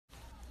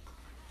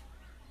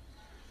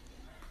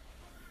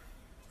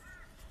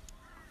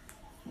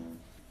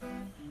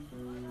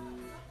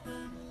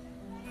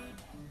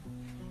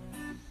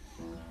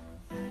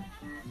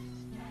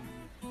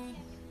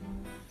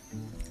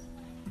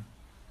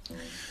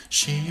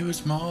She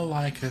was more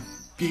like a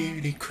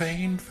beauty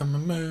queen from a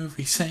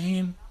movie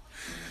scene.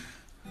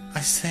 I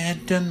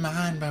said, don't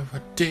mind, but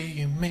what do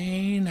you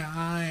mean?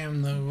 I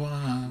am the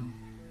one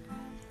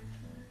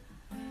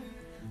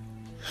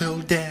who'll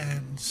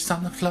dance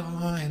on the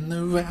floor in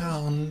the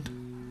round.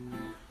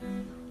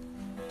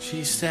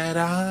 She said,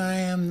 I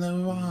am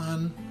the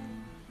one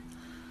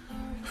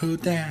who'll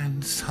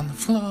dance on the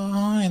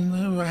floor in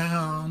the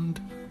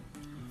round.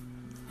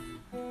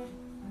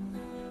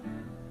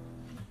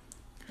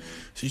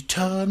 She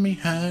told me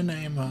her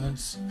name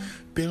was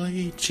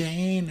Billie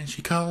Jean, and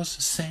she caused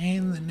a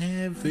scene, then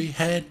every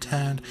head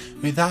turned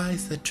with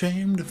eyes that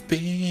dreamed of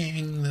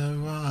being the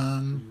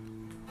one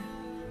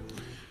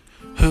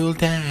who'll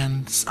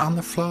dance on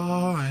the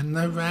floor in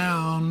the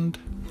round.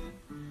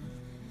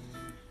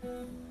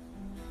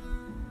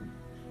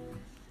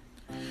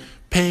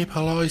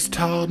 People always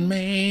told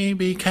me,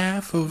 be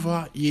careful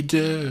what you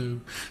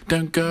do,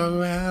 don't go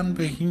around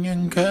breaking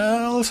young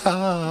girls'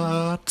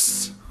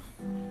 hearts.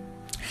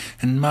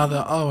 And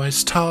mother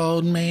always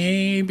told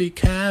me, be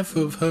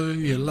careful of who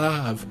you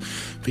love,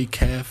 be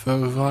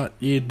careful of what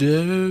you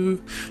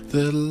do,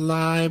 the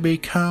lie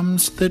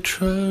becomes the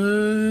truth.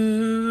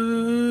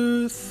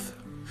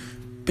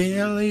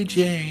 Billie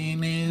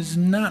Jean is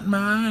not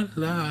my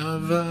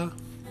lover,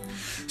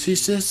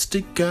 she's just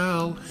a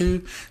girl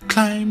who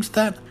claims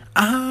that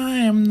I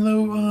am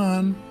the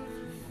one,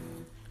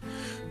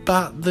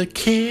 but the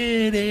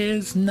kid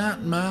is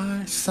not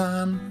my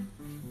son.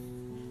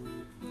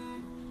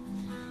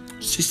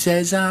 She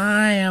says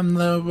I am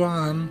the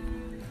one,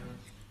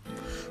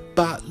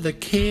 but the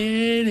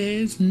kid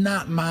is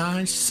not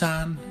my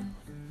son.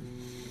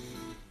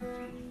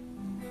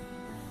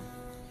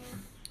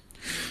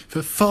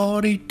 For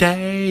 40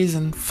 days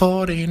and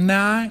 40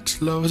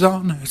 nights, love's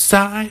on her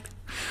side,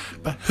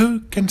 but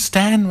who can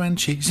stand when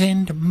she's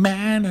into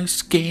man, her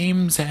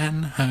schemes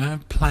and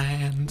her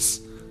plans?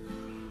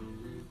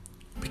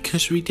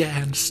 Because we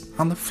danced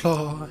on the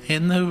floor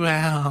in the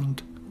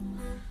round.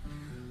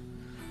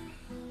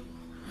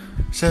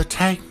 So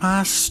take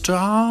my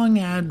strong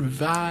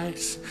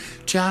advice,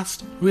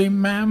 just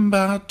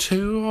remember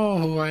to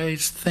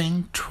always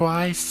think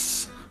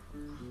twice.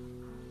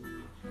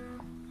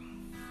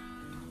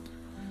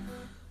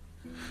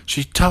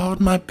 She told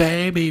my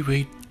baby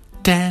we'd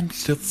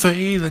dance till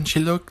 3, then she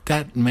looked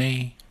at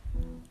me,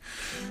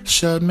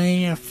 showed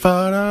me a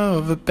photo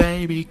of a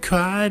baby,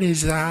 cried,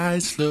 his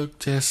eyes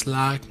looked just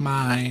like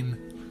mine,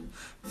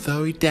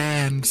 though he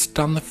danced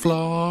on the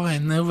floor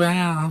in the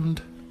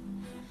round.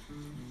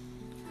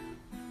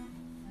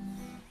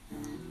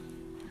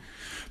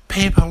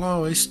 People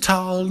always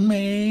told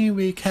me,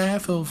 be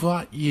careful of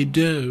what you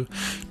do,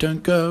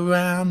 don't go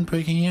around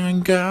breaking young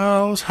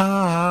girls'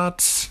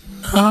 hearts.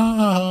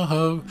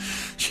 No,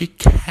 she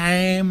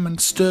came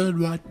and stood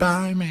right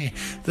by me,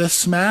 the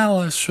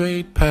smell of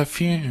sweet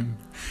perfume.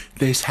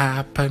 This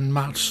happened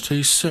much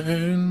too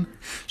soon.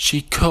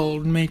 She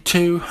called me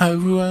to her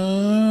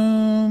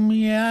room,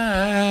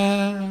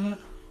 yeah.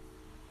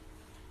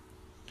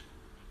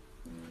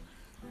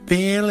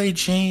 Billie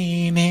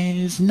Jean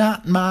is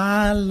not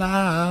my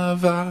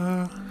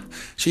lover,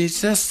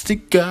 she's just a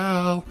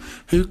girl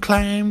who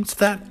claims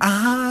that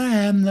I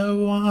am the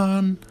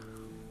one,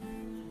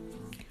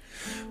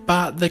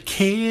 but the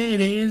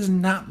kid is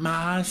not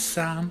my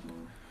son.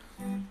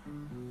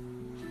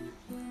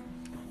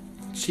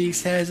 She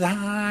says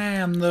I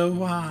am the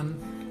one,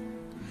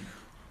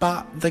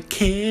 but the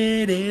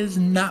kid is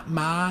not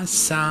my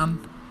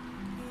son.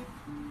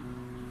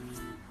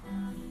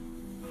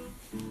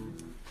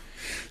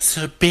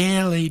 So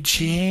Billie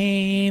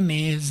Jean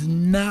is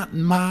not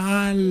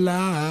my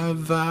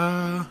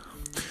lover,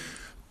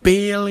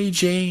 Billie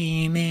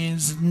Jean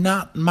is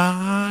not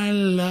my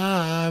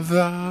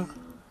lover,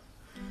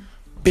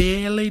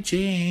 Billie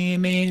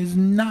Jean is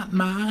not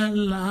my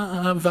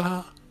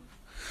lover,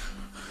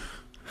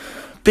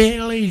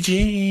 Billie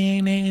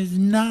Jean is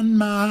not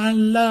my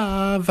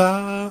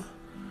lover.